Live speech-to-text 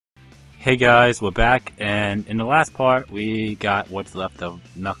Hey guys, we're back, and in the last part, we got what's left of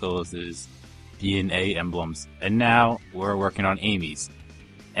Knuckles' DNA emblems, and now we're working on Amy's.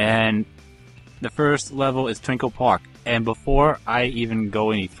 And the first level is Twinkle Park, and before I even go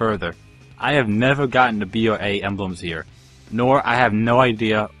any further, I have never gotten the B or A emblems here, nor I have no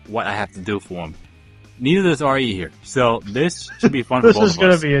idea what I have to do for them. Neither does RE here, so this should be fun for both of us. This is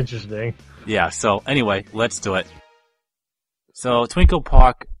going to be interesting. Yeah, so anyway, let's do it. So, Twinkle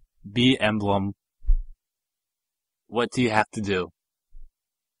Park B emblem. What do you have to do?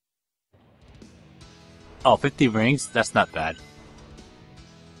 Oh, 50 rings? That's not bad.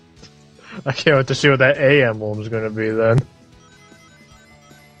 I can't wait to see what that A emblem is going to be then.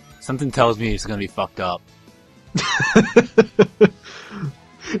 Something tells me it's gonna be fucked up.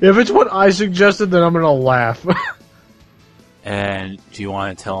 If it's what I suggested, then I'm going to laugh. And do you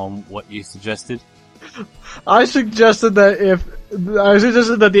want to tell him what you suggested? I suggested that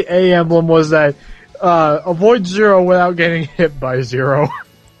the A emblem was that avoid zero without getting hit by zero.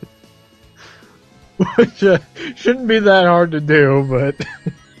 Which shouldn't be that hard to do, but...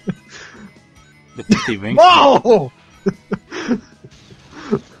 The 50 rings? Whoa!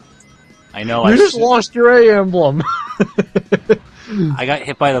 I know, You just lost your A emblem. I got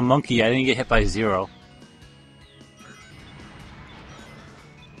hit by the monkey, I didn't get hit by zero.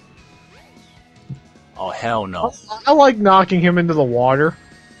 Oh, hell no. I like knocking him into the water.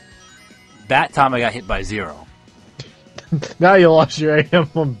 That time I got hit by zero. Now you lost your A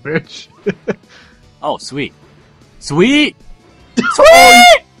emblem, bitch. Oh, sweet. Sweet!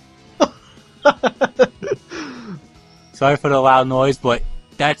 Sweet! Sorry for the loud noise, but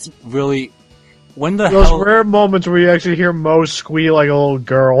that's really... When the Those hell... rare moments where you actually hear Mo squeal like a little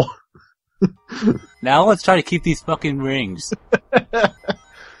girl. Now let's try to keep these fucking rings.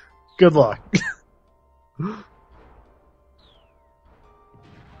 Good luck.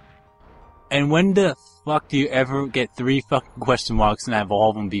 And when the fuck do you ever get 3 fucking question marks and have all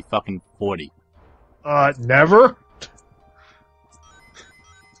of them be fucking 40? Never?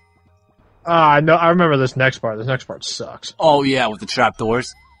 No, I remember this next part. This next part sucks. Oh yeah, with the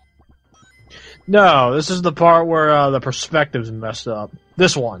trapdoors. No, this is the part where the perspective's messed up.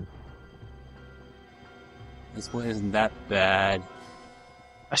 This one. This one isn't that bad.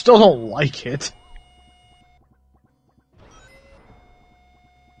 I still don't like it.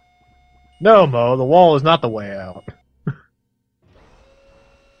 No, Mo, the wall is not the way out.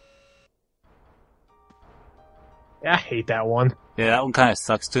 Yeah, I hate that one. Yeah, that one kinda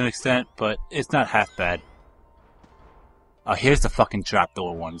sucks to an extent, but it's not half bad. Oh, here's the fucking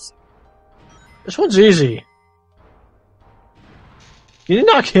trapdoor ones. This one's easy. Can you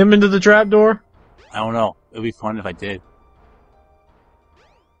knock him into the trapdoor? I don't know. It would be fun if I did.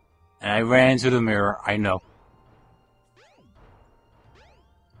 And I ran into the mirror, I know.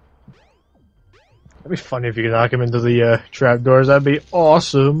 That'd be funny if you could knock him into the trapdoors. That'd be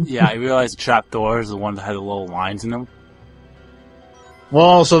awesome. Yeah, I realized the trapdoor is the one that had the little lines in them.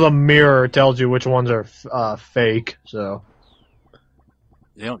 Well, so the mirror tells you which ones are fake, so...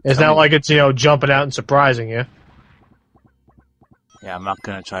 They don't It's tell not me- like it's, jumping out and surprising you. Yeah, I'm not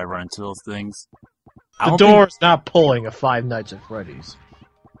gonna try to run into those things. The door's not pulling a Five Nights at Freddy's.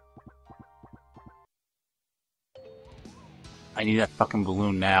 I need that fucking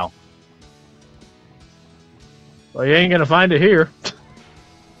balloon now. Well, you ain't gonna find it here.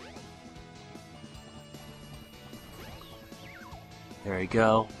 There we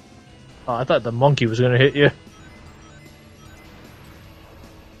go. Oh, I thought the monkey was gonna hit you.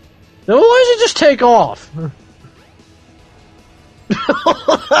 Then why does it just take off?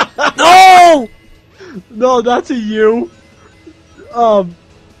 No! No, that's a you.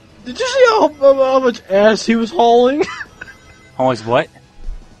 Did you see how much ass he was hauling? Almost what?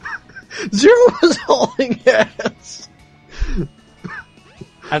 Zero was hauling ass.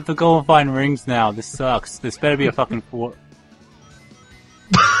 I have to go and find rings now. This sucks. This better be a fucking 4.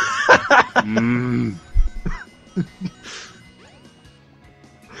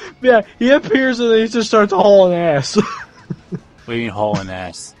 Yeah, he appears and then he just starts hauling ass. What do you mean hauling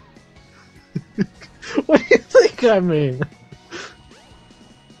ass? What do you think I mean?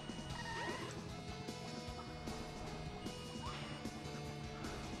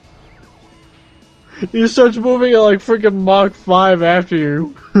 He starts moving at like freaking Mach 5 after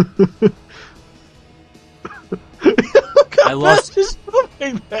you. I lost. Just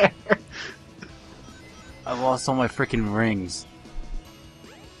moving there. I lost all my freaking rings.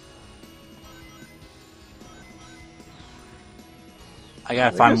 I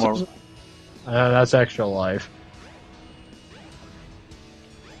gotta find more. That's extra life.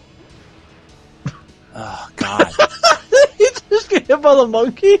 Oh god. He just get hit by by the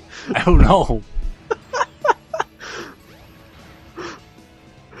monkey? I don't know.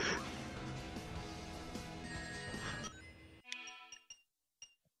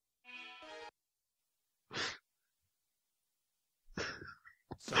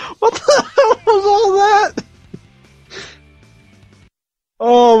 What the hell was all that?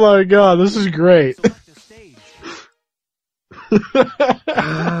 Oh my god, this is great.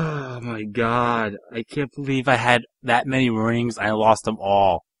 Oh my god. I can't believe I had that many rings. I lost them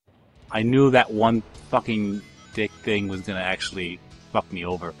all. I knew that one fucking dick thing was gonna actually fuck me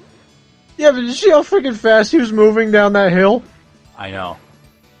over. Yeah, but did you see how freaking fast he was moving down that hill? I know.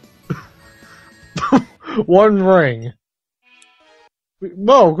 One ring.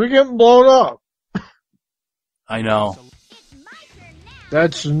 Whoa, we're getting blown up. I know.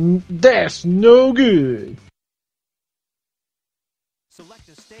 That's no good.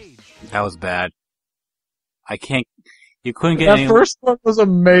 That was bad. I can't... You couldn't get That any... first one was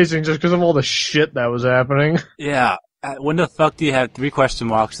amazing just because of all the shit that was happening. Yeah. When the fuck do you have 3 question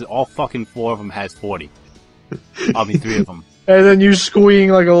marks? All fucking 4 of them has 40. I'll be 3 of them. And then you squeeing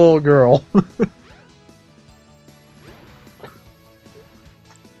like a little girl.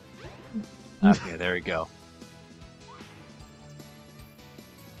 Okay, there we go.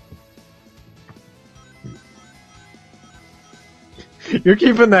 You're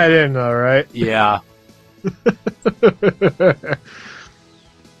keeping that in, though, right? Yeah.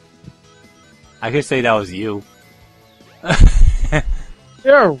 I could say that was you.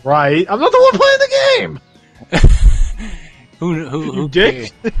 You're right. I'm not the one playing the game. Who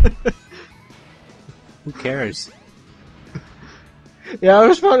dick? Who cares? Yeah, I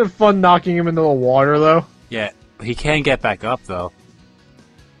was finding it fun knocking him into the water, though. Yeah, he can get back up though.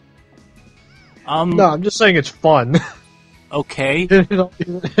 No, I'm just saying it's fun. Okay.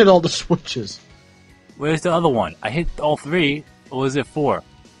 hit all the switches. Where's the other one? I hit all 3, or was it 4?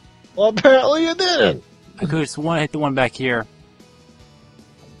 Well, apparently you didn't. I could have sworn I hit the one back here.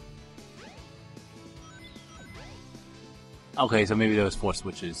 Okay, so maybe there was 4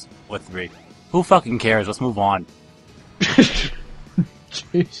 switches. Or 3. Who fucking cares? Let's move on.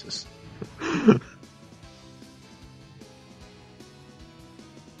 Jesus.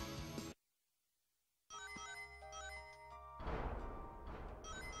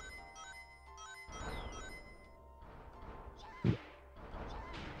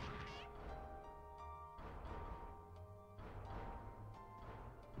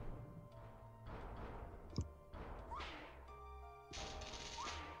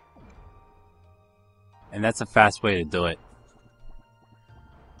 And that's a fast way to do it.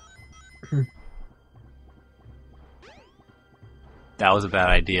 That was a bad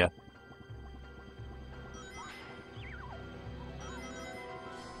idea.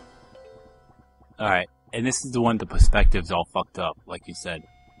 Alright, and this is the one the perspective's all fucked up, like you said.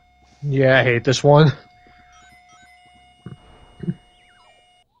 Yeah, I hate this one.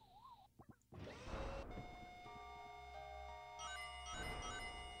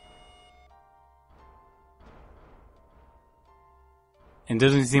 And it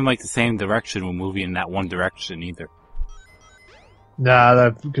doesn't seem like the same direction we're moving in that one direction either. Nah,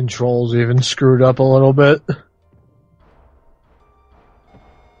 that control's even screwed up a little bit.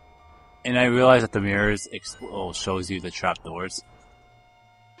 And I realize that the mirrors shows you the trapdoors.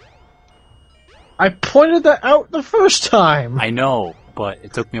 I pointed that out the first time! I know, but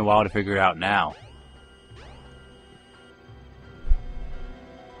it took me a while to figure it out now.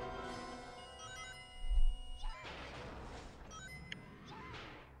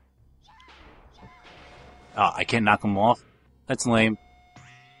 Oh, I can't knock them off? That's lame.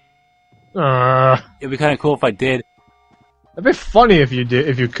 It'd be kind of cool if I did. That'd be funny if you did,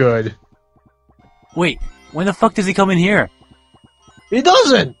 if you could. Wait, when the fuck does he come in here? He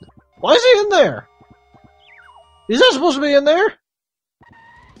doesn't! Why is he in there? He's not supposed to be in there?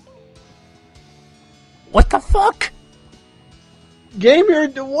 What the fuck? Game,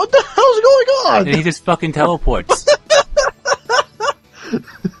 what the hell's going on? And he just fucking teleports.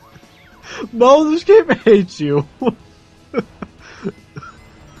 No, this game hates you.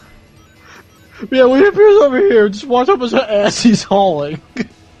 Yeah, when he appears over here, just watch up his ass he's hauling.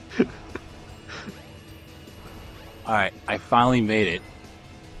 Alright, I finally made it.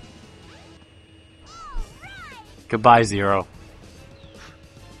 Goodbye, Zero.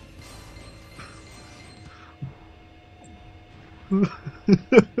 Oh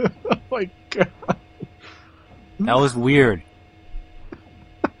my god. That was weird.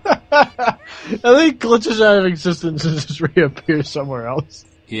 I think he glitches out of existence and just reappears somewhere else.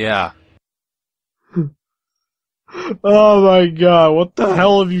 Yeah. Oh my god, what the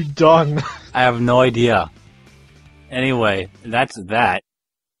hell have you done? I have no idea. Anyway, that's that.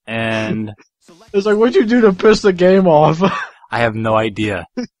 And It's like, what'd you do to piss the game off? I have no idea.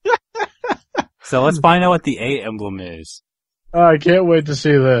 So let's find out what the A emblem is. I can't wait to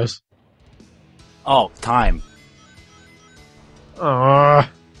see this. Oh, time. Uh,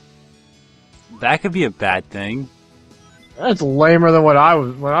 That could be a bad thing. that's lamer than what I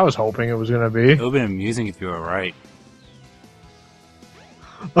was hoping it was gonna be. It would have been amusing if you were right.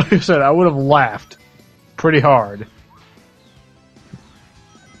 Like I said, I would have laughed pretty hard.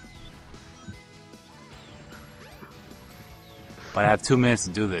 But I have 2 minutes to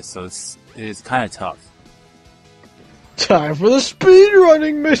do this, so it's kind of tough. Time for the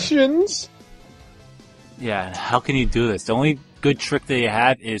speedrunning missions! Yeah, how can you do this? The only good trick that you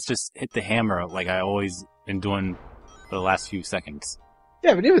have is just hit the hammer like I always been doing for the last few seconds.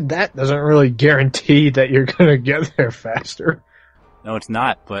 Yeah, but even that doesn't really guarantee that you're gonna get there faster. No, it's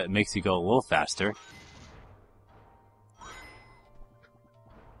not, but it makes you go a little faster.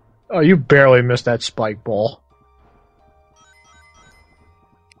 Oh, you barely missed that spike ball.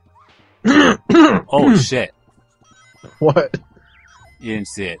 Oh shit. What? You didn't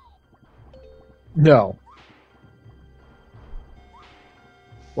see it. No.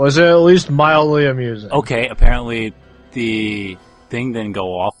 Was it at least mildly amusing? Okay, apparently the thing didn't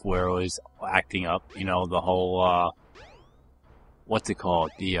go off where it was acting up. You know, the whole, what's it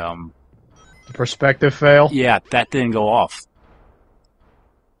called? The Perspective fail? yeah, that didn't go off.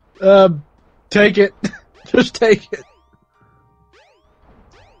 Take it. Just take it.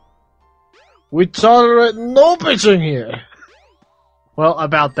 We tolerate no bitching here. Well,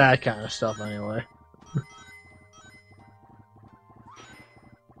 about that kind of stuff, anyway.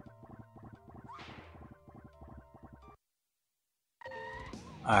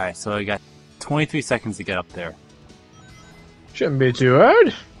 Alright, so I got 23 seconds to get up there. Shouldn't be too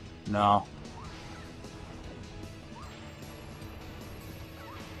hard. No.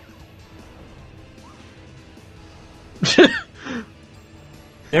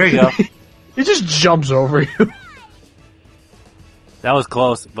 There you go. He just jumps over you. That was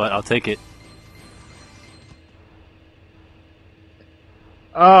close, but I'll take it.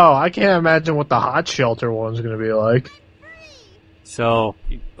 Oh, I can't imagine what the hot shelter one's gonna be like. So,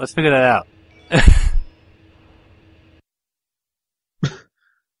 let's figure that out.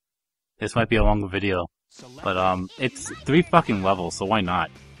 This might be a longer video. But, it's 3 fucking levels, so why not?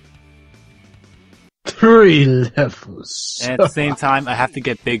 3 levels. And at the same time, I have to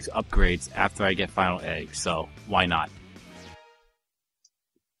get Big's upgrades after I get Final Egg, so why not?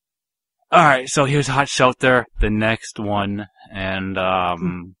 Alright, so here's Hot Shelter, the next one, and,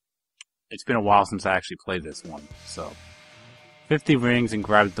 it's been a while since I actually played this one, so. 50 rings and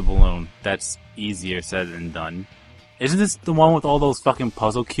grab the balloon. That's easier said than done. Isn't this the one with all those fucking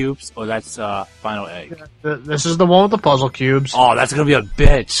puzzle cubes? Or that's, Final Egg? This is the one with the puzzle cubes. Oh, that's gonna be a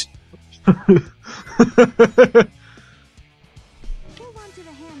bitch!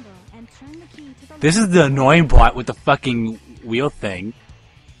 This is the annoying part with the fucking wheel thing.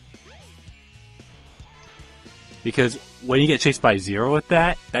 Because when you get chased by Zero with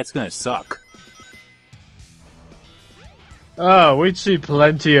that, that's gonna suck. Oh, we'd see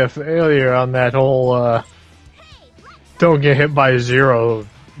plenty of failure on that whole, don't get hit by Zero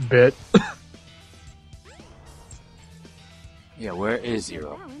bit. Yeah, where is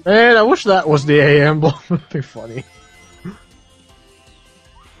Zero? Man, I wish that was the A emblem. That'd be funny.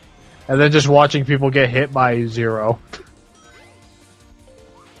 And then just watching people get hit by Zero.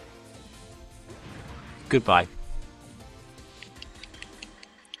 Goodbye.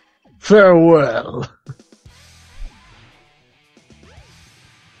 Farewell.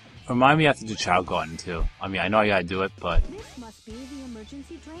 Remind me after the Child Garden too. I mean, I know I gotta do it, but This must be the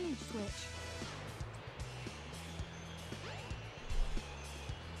emergency drainage switch.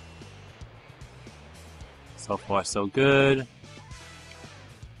 so far so good.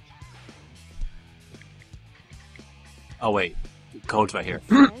 Oh wait, the code's right here.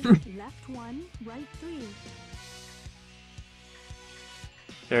 Says left 1, right 3.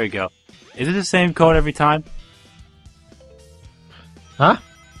 There we go. Is it the same code every time? Huh?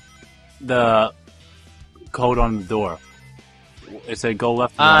 The code on the door. It said go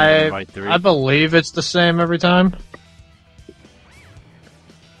left 1 and right 3. I believe it's the same every time.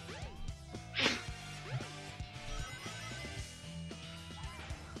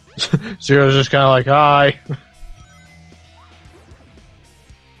 Zero's just kind of like, hi.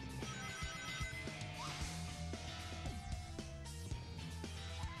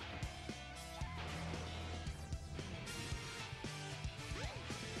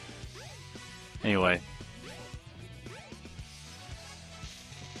 Anyway.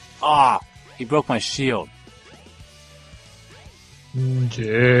 Ah! He broke my shield.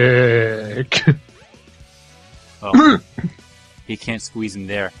 Magic. Oh, he can't squeeze in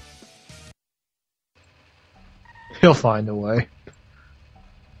there. He'll find a way.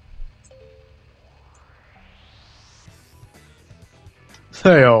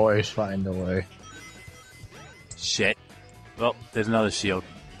 They always find a way. Shit. Well, there's another shield.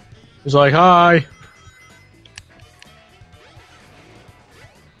 He's like, hi.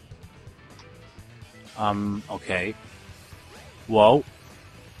 Okay. Whoa.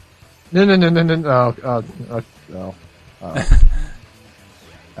 No.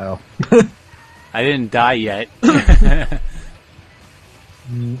 Oh. I didn't die yet.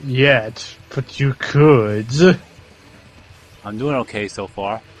 Yet, but you could. I'm doing okay so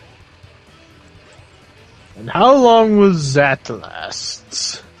far. And how long was that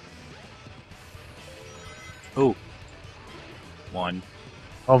last? Ooh. 1,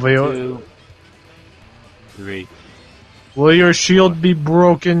 Over 2, 3. Will your shield be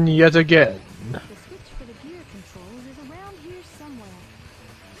broken yet again? The switch for the gear controls is around here somewhere.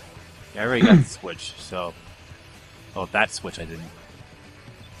 Yeah, I already got the switch, so... Oh, that switch I didn't.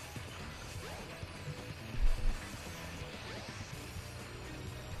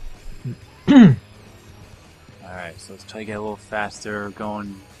 Alright, so let's try to get a little faster going.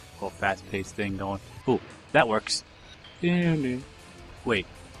 A little fast-paced thing going. Ooh, that works. Wait.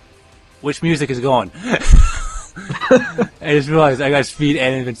 Which music is going? I just realized I got speed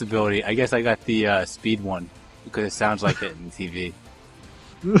and invincibility. I guess I got the speed one because it sounds like it in TV.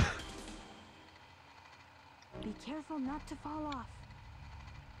 Be careful not to fall off.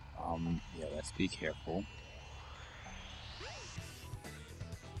 Yeah, let's be careful.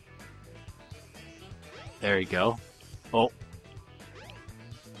 There you go. Oh.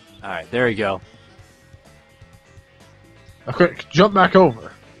 Alright, there we go. Okay, jump back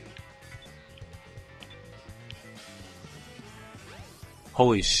over.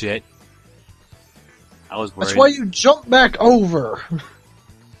 Holy shit. I was worried. That's why you jump back over.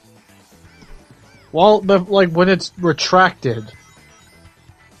 Well, like when it's retracted.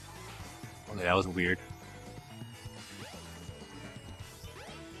 Okay, that was weird.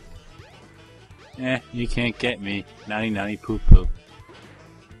 You can't get me. Nanny poo poo.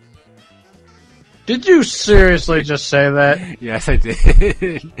 Did you seriously just say that? Yes, I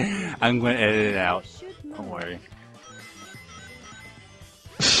did. I'm going to edit it out. Should know. Don't worry.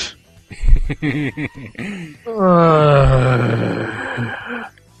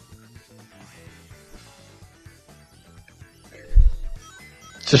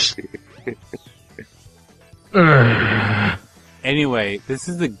 Just. Anyway, this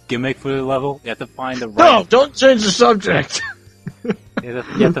is the gimmick for the level. You have to find the right. No, don't change the subject. You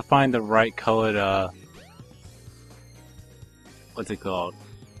have to find the right colored. What's it called?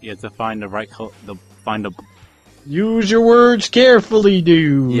 You have to find the right color. Find the. Use your words carefully,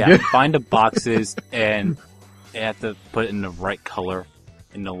 dude. Yeah, find the boxes and you have to put it in the right color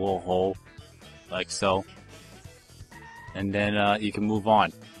in the little hole, like so. And then you can move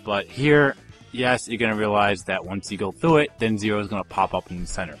on. But here, yes, you're gonna realize that once you go through it, then 0 is gonna pop up in the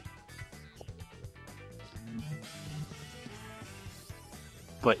center.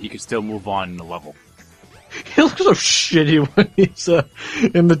 But you can still move on in the level. He looks so shitty when he's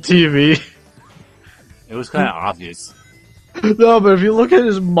in the TV. It was kind of obvious. No, but if you look at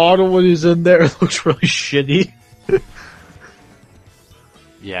his model when he's in there, it looks really shitty.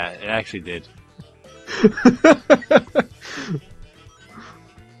 Yeah, it actually did.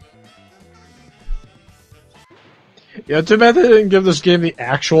 Yeah, too bad they didn't give this game the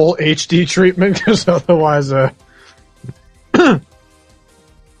actual HD treatment, because otherwise,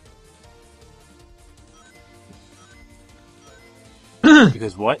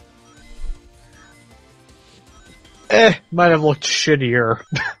 Because what? might have looked shittier.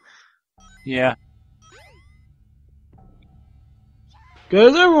 Yeah.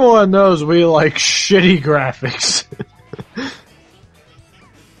 Because everyone knows we like shitty graphics.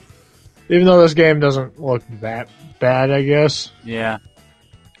 Even though this game doesn't look that bad, I guess. Yeah.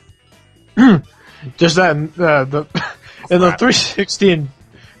 Just that in the 360 and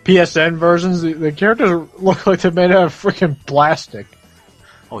PSN versions, the characters look like they're made out of freaking plastic.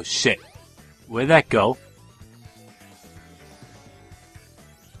 Oh shit. Where'd that go?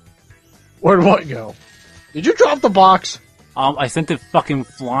 Where'd what go? Did you drop the box? I sent it fucking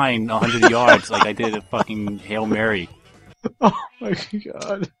flying 100 yards like I did a fucking Hail Mary. Oh my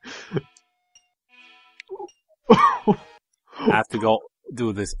god. I have to go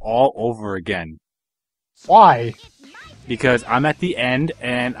do this all over again. Why? Because I'm at the end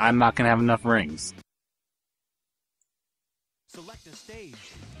and I'm not gonna have enough rings. Select a stage.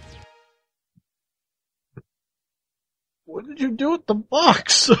 What did you do with the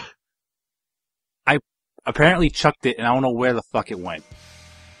box? I apparently chucked it, and I don't know where the fuck it went.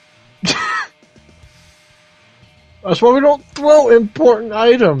 That's why we don't throw important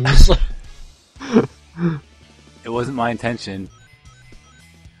items. It wasn't my intention.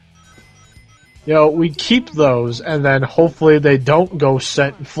 You know, we keep those, and then hopefully they don't go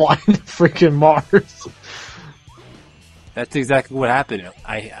flying to freaking Mars. That's exactly what happened.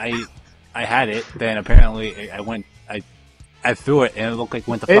 I had it, then apparently I threw it, and it looked like it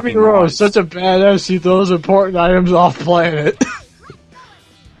went to Amy fucking Rose, Mars. such a badass, he throws important items off planet.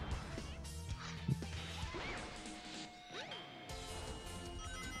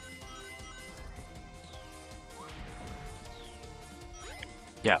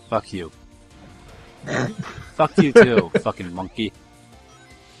 Yeah, fuck you. Fuck you too, fucking monkey.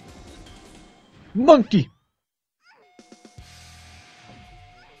 Monkey!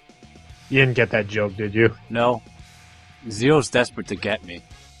 You didn't get that joke, did you? No. Zero's desperate to get me.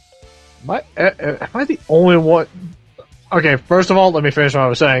 Am I the only one? Okay, first of all, let me finish what I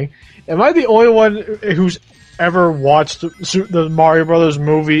was saying. Am I the only one who's ever watched the Mario Brothers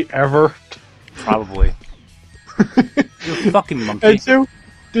movie ever? Probably. You fucking monkey. And two,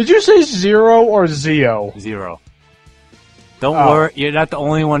 did you say Zero or Zio? Zero. Don't Oh. worry, you're not the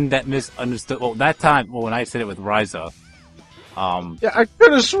only one that misunderstood. Well, that time, when I said it with Ryza, Yeah, I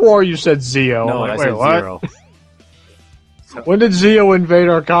could have swore you said Zio. no, I'm I like, said wait, what? Zero. When did Zio invade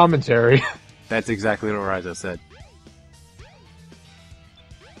our commentary? That's exactly what Ryza said.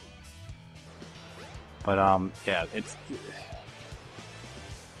 But, yeah,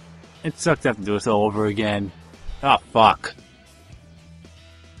 it sucks to have to do this all over again. Oh, fuck.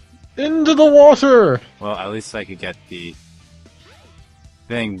 Into the water! Well, at least I could get the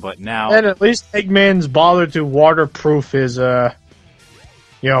thing, but now... And at least Eggman's bothered to waterproof his,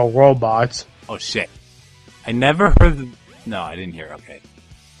 robots. Oh, shit. I never heard the... No, I didn't hear it, okay.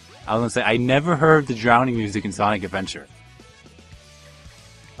 I was gonna say, I never heard the drowning music in Sonic Adventure.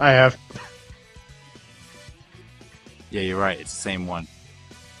 I have. Yeah, you're right, it's the same one.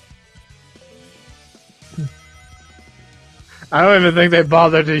 I don't even think they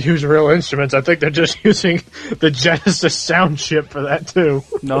bothered to use real instruments. I think they're just using the Genesis sound chip for that, too.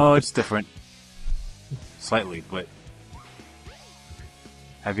 No, it's different. Slightly, but...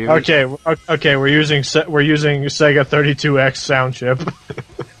 Have you ever... Okay, we're using Sega 32X sound chip.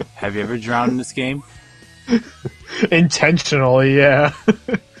 Have you ever drowned in this game? Intentionally, yeah.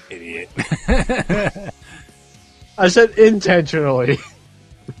 Idiot. I said intentionally.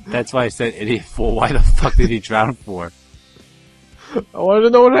 That's why I said idiot for. Why the fuck did he drown for? I wanted to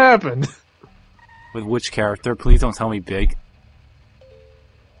know what happened. With which character? Please don't tell me Big.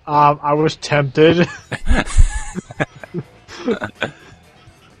 I was tempted.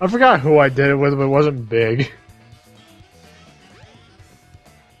 I forgot who I did it with, but it wasn't Big.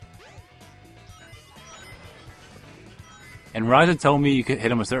 And Ryza told me you could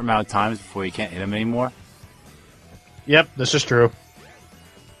hit him a certain amount of times before you can't hit him anymore. Yep, this is true.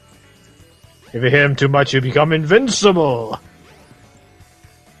 If you hit him too much, you become invincible.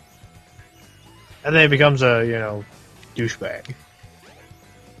 And then he becomes a, douchebag.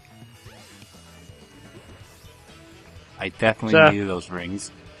 I definitely needed those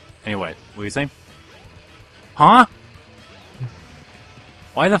rings. Anyway, what were you saying? Huh?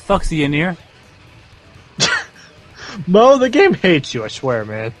 Why the fuck's he in here? Mo, the game hates you, I swear,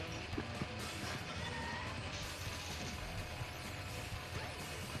 man.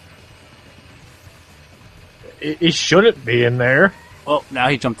 He shouldn't be in there. Well, now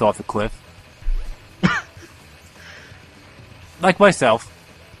he jumped off the cliff. Like myself.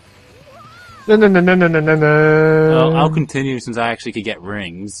 No. Well, I'll continue since I actually could get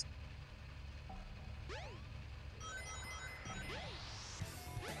rings.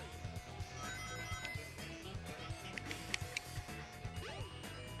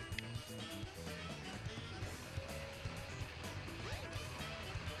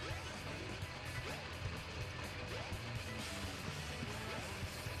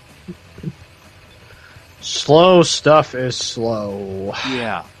 Slow stuff is slow.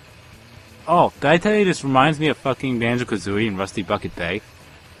 Yeah. Oh, did I tell you this reminds me of fucking Banjo-Kazooie and Rusty Bucket Bay?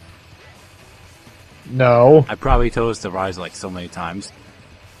 No. I probably told this to Rise like so many times.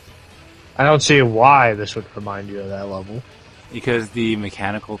 I don't see why this would remind you of that level. Because the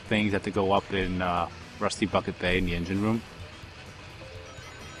mechanical things have to go up in Rusty Bucket Bay in the engine room.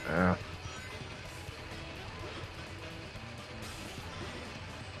 Yeah.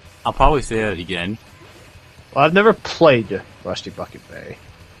 I'll probably say that again. Well, I've never played Rusty Bucket Bay.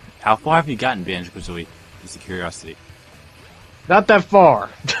 How far have you gotten Banjo-Kazooie? Just a curiosity. Not that far.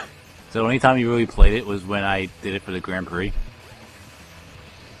 So the only time you really played it was when I did it for the Grand Prix?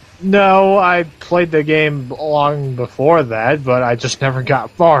 No, I played the game long before that, but I just never got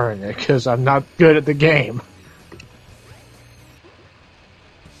far in it because I'm not good at the game.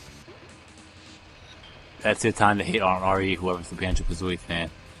 That's your time to hate on RE, whoever's the Banjo-Kazooie fan.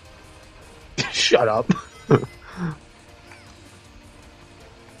 Shut up. Be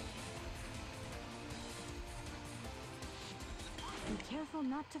careful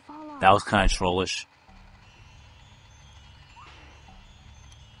not to fall off. That was kind of trollish.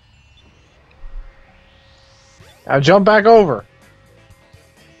 Now jump back over.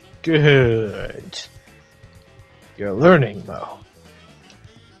 Good. You're learning, though.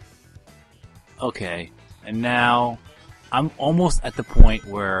 Okay, and now I'm almost at the point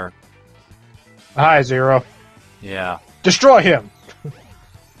where, Hi, Zero. yeah, Destroy him!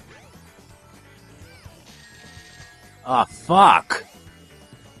 ah, fuck.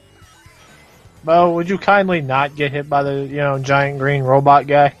 Bo, would you kindly not get hit by the, giant green robot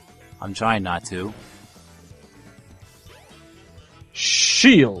guy? I'm trying not to.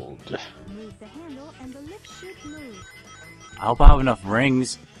 Shield. Move the handle and the lift should move. I hope I have enough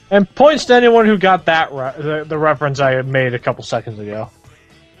rings. And points to anyone who got that the reference I made a couple seconds ago.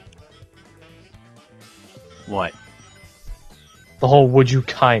 What? The whole "would you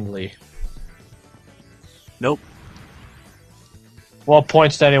kindly." Nope. Well,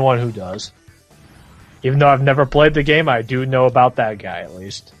 points to anyone who does. Even though I've never played the game, I do know about that guy at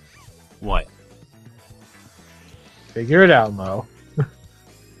least. What? Figure it out, Mo.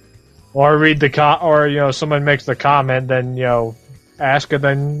 Or read the or someone makes the comment, then ask, and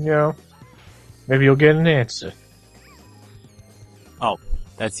then maybe you'll get an answer. Oh,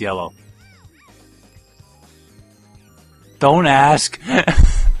 that's yellow. Don't ask.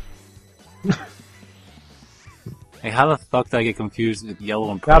 Hey, how the fuck did I get confused with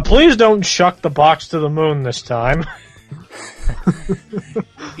yellow and purple? Now, please don't chuck the box to the moon this time.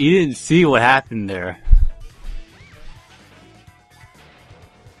 You didn't see what happened there.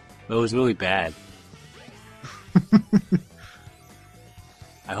 It was really bad.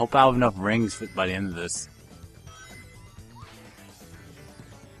 I hope I have enough rings by the end of this.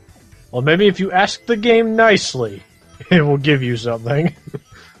 Well, maybe if you ask the game nicely, it will give you something.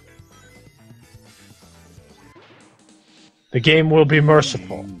 The game will be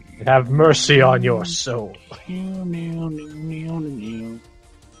merciful and have mercy on your soul.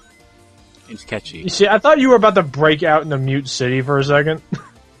 It's catchy. You see, I thought you were about to break out into Mute City for a second.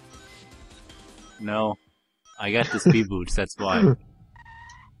 No. I got the speed boots, that's why.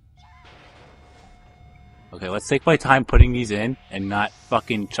 Okay, let's take my time putting these in and not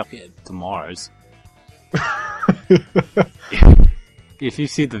fucking chuck it to Mars. If you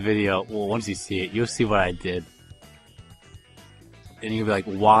see the video, well, once you see it, you'll see what I did. And you'll be like,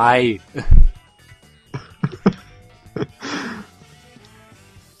 why?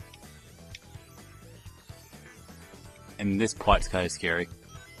 And this part's kind of scary.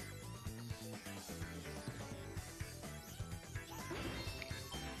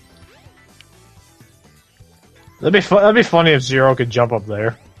 That'd be funny if Zero could jump up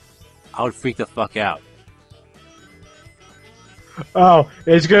there. I would freak the fuck out. Oh,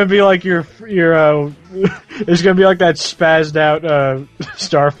 it's gonna be like your it's gonna be like that spazzed out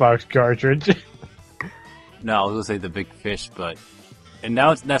Star Fox cartridge. No, I was gonna say the big fish, but... And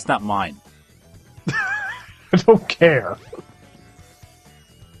now that's not mine. I don't care.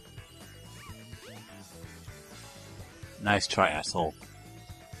 Nice try, asshole.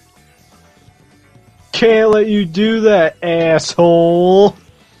 Can't let you do that, asshole.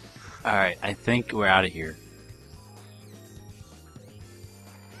 Alright, I think we're out of here.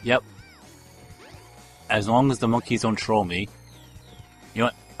 Yep. As long as the monkeys don't troll me. You know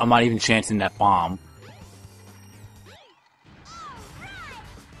what? I'm not even chancing that bomb.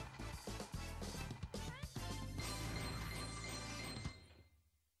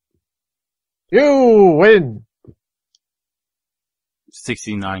 You win.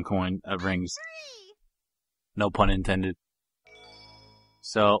 69 coin rings. No pun intended.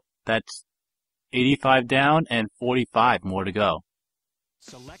 So, that's 85 down and 45 more to go.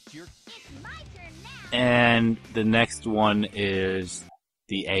 Select your... It's my turn now. And the next one is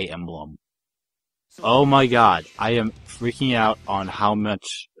the A emblem. Oh my god, I am freaking out on how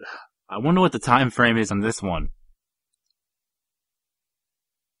much... I wonder what the time frame is on this one.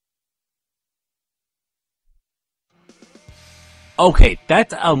 Okay,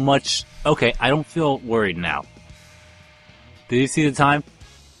 that's a much... Okay, I don't feel worried now. Did you see the time?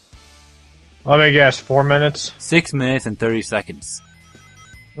 Let me guess, 4 minutes? 6 minutes and 30 seconds.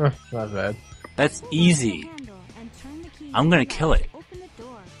 Not bad. That's easy. I'm gonna kill it. Open the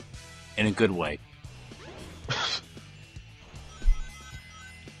door. in a good way.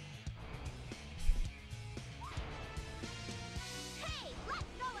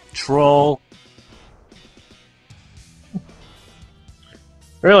 Troll.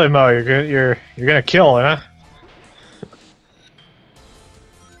 Really, Mo? You're gonna kill, huh?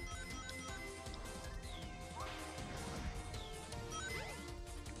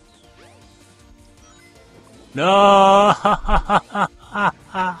 No!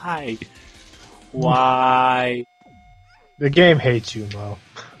 Why? The game hates you, Mo.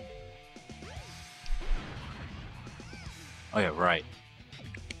 Oh yeah, right.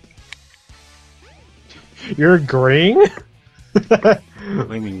 You're green?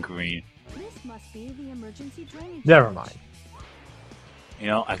 Gleaming green. This must be the emergency drainage. Never switch. mind. You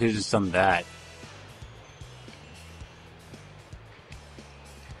know, I could have just done that.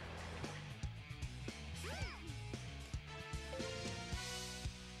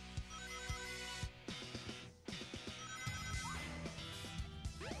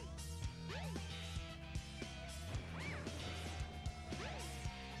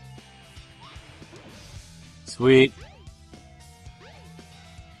 Sweet.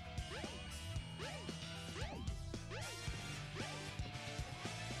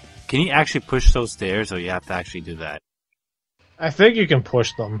 Can you actually push those stairs, or you have to actually do that? I think you can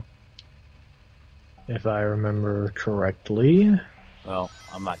push them. If I remember correctly. Well,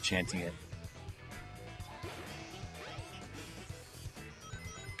 I'm not chanting it.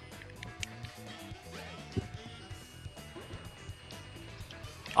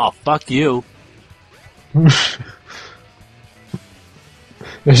 Oh, fuck you.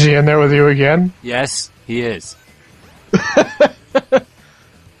 Is he in there with you again? Yes, he is.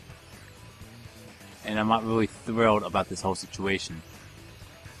 And I'm not really thrilled about this whole situation.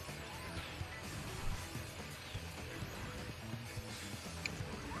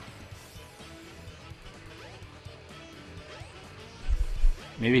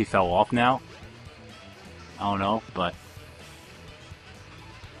 Maybe he fell off now? I don't know, but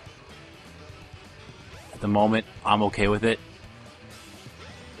at the moment, I'm okay with it.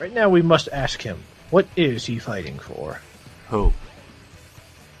 Right now we must ask him, what is he fighting for? Who?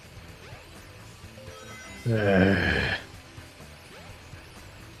 Uh,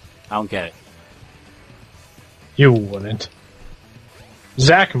 I don't get it. you wouldn't.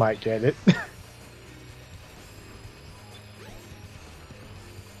 Zach might get it.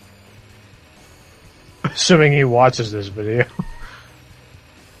 Assuming he watches this video.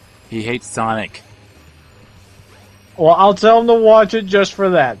 He hates Sonic. Well, I'll tell him to watch it just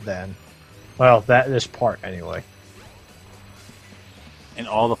for that then. Well, this part anyway. And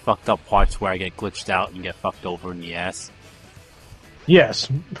all the fucked up parts where I get glitched out and get fucked over in the ass. Yes.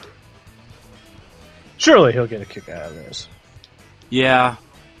 Surely he'll get a kick out of this. Yeah.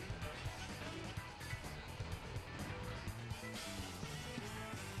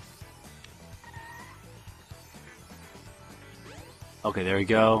 Okay, there we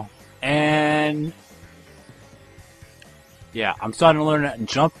go. And yeah, I'm starting to learn that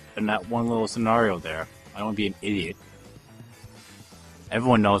jump in that one little scenario there. I don't want to be an idiot.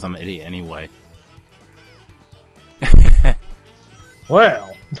 Everyone knows I'm an idiot anyway.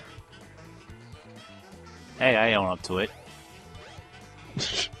 Well. Hey, I own up to it.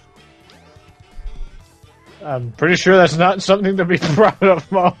 I'm pretty sure that's not something to be proud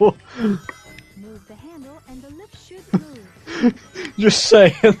of, Mo. Move the handle and the lift should move. Just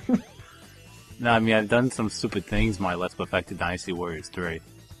saying. No, I mean, I've done some stupid things in my Let's Perfected Dynasty Warriors 3.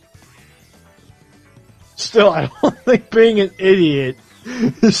 Still, I don't think being an idiot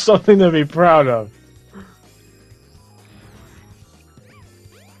is something to be proud of.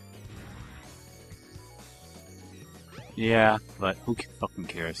 Yeah, but who fucking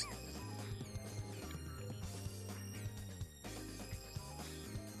cares?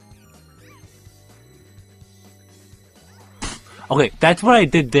 Okay, that's what I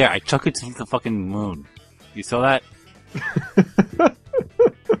did there. I chucked it to the fucking moon. You saw that?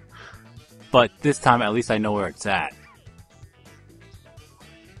 But this time, at least I know where it's at.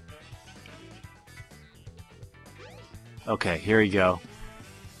 Okay, here we go.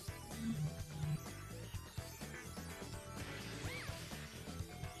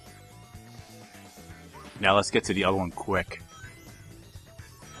 Now let's get to the other one quick.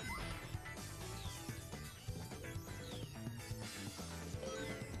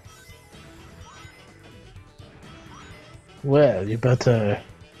 Well, you better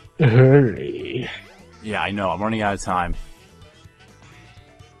hurry. Yeah, I know. I'm running out of time.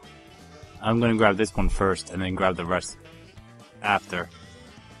 I'm gonna grab this one first and then grab the rest after.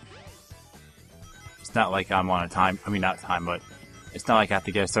 It's not like I'm on a time. I mean, not time, but It's not like I have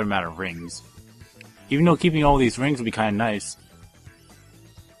to get a certain amount of rings. Even though keeping all these rings would be kind of nice.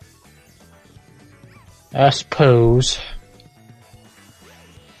 I suppose.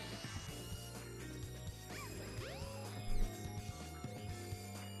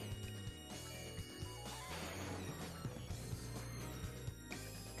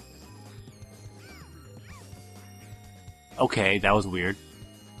 Okay, that was weird.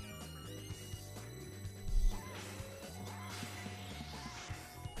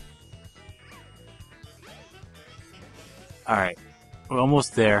 Alright, we're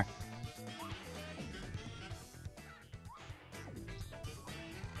almost there.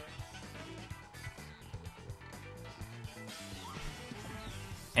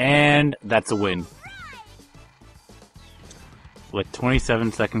 And that's a win. With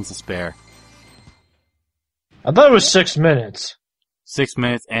 27 seconds to spare. I thought it was 6 minutes. 6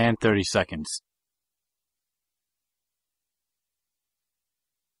 minutes and 30 seconds.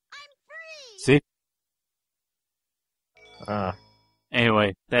 See?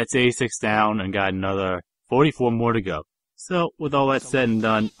 Anyway, that's 86 down and got another 44 more to go. So, with all that said and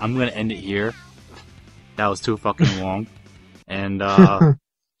done, I'm gonna end it here. That was too fucking long. And,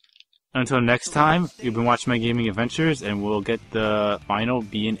 until next time, you've been watching my gaming adventures, and we'll get the final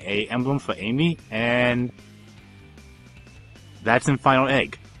B&A emblem for Amy, and that's in Final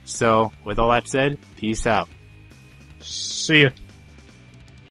Egg. So, with all that said, peace out. See ya.